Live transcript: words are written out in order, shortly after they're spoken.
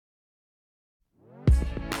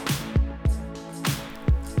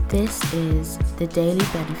This is The Daily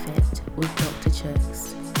Benefit with Dr.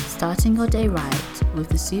 Chuks, starting your day right with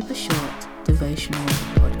the super short devotional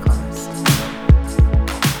podcast.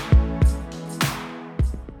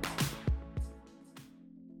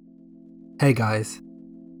 Hey guys,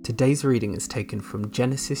 today's reading is taken from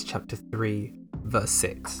Genesis chapter 3, verse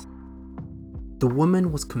 6. The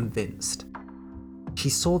woman was convinced. She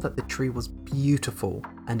saw that the tree was beautiful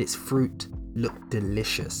and its fruit looked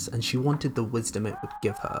delicious, and she wanted the wisdom it would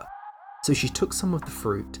give her. So she took some of the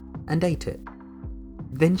fruit and ate it.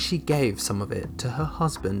 Then she gave some of it to her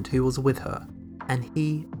husband who was with her, and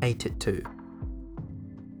he ate it too.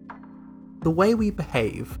 The way we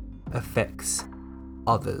behave affects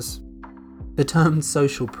others. The term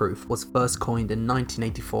social proof was first coined in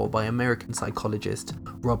 1984 by American psychologist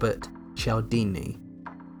Robert Cialdini.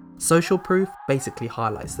 Social proof basically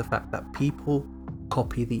highlights the fact that people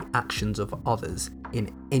copy the actions of others in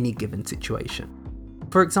any given situation.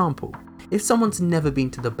 For example, if someone's never been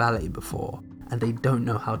to the ballet before and they don't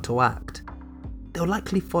know how to act, they'll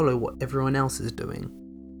likely follow what everyone else is doing.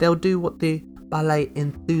 They'll do what the ballet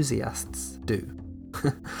enthusiasts do.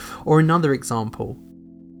 Or another example,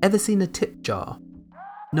 ever seen a tip jar?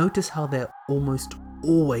 Notice how they're almost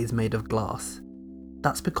always made of glass.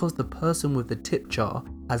 That's because the person with the tip jar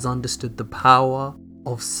has understood the power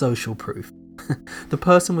of social proof. The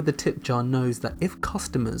person with the tip jar knows that if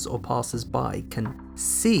customers or passers-by can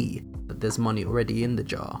see that there's money already in the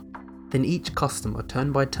jar, then each customer,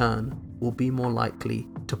 turn by turn, will be more likely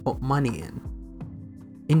to put money in.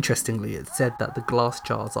 Interestingly, it's said that the glass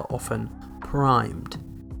jars are often primed.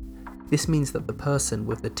 This means that the person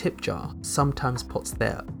with the tip jar sometimes puts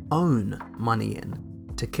their own money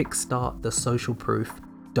in to kickstart the social proof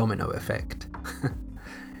domino effect.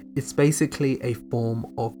 It's basically a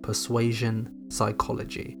form of persuasion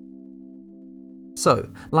psychology. So,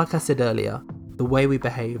 like I said earlier, the way we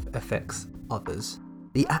behave affects others.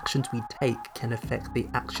 The actions we take can affect the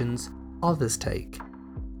actions others take.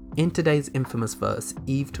 In today's infamous verse,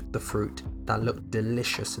 Eve took the fruit that looked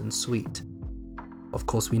delicious and sweet. Of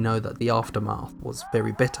course, we know that the aftermath was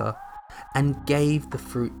very bitter, and gave the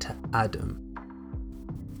fruit to Adam.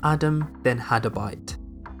 Adam then had a bite.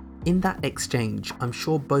 In that exchange, I'm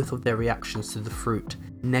sure both of their reactions to the fruit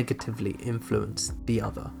negatively influenced the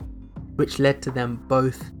other, which led to them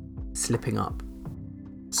both slipping up.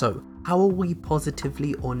 So, how are we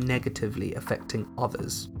positively or negatively affecting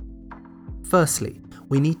others? Firstly,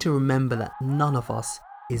 we need to remember that none of us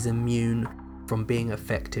is immune from being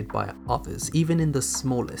affected by others, even in the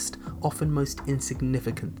smallest, often most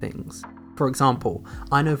insignificant things. For example,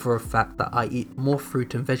 I know for a fact that I eat more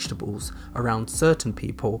fruit and vegetables around certain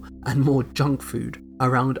people and more junk food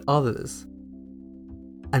around others.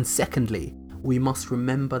 And secondly, we must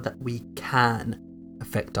remember that we can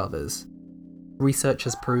affect others. Research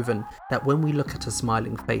has proven that when we look at a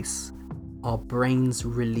smiling face, our brains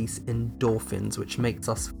release endorphins, which makes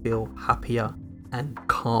us feel happier and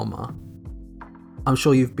calmer. I'm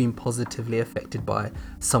sure you've been positively affected by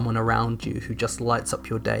someone around you who just lights up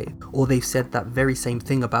your day, or they've said that very same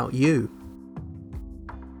thing about you.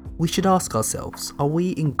 We should ask ourselves, are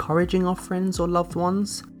we encouraging our friends or loved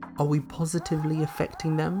ones? Are we positively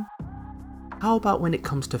affecting them? How about when it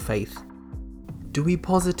comes to faith? Do we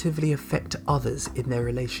positively affect others in their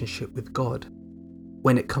relationship with God?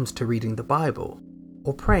 When it comes to reading the Bible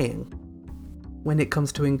or praying? When it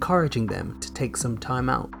comes to encouraging them to take some time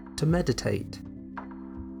out to meditate?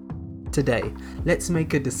 Today, let's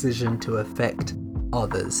make a decision to affect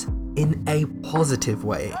others in a positive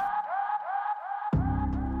way.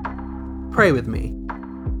 Pray with me.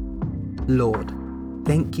 Lord,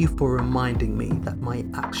 thank you for reminding me that my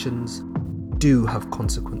actions do have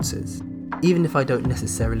consequences, even if I don't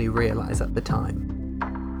necessarily realize at the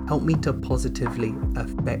time. Help me to positively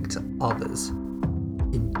affect others.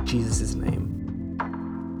 In Jesus' name,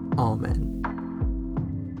 Amen.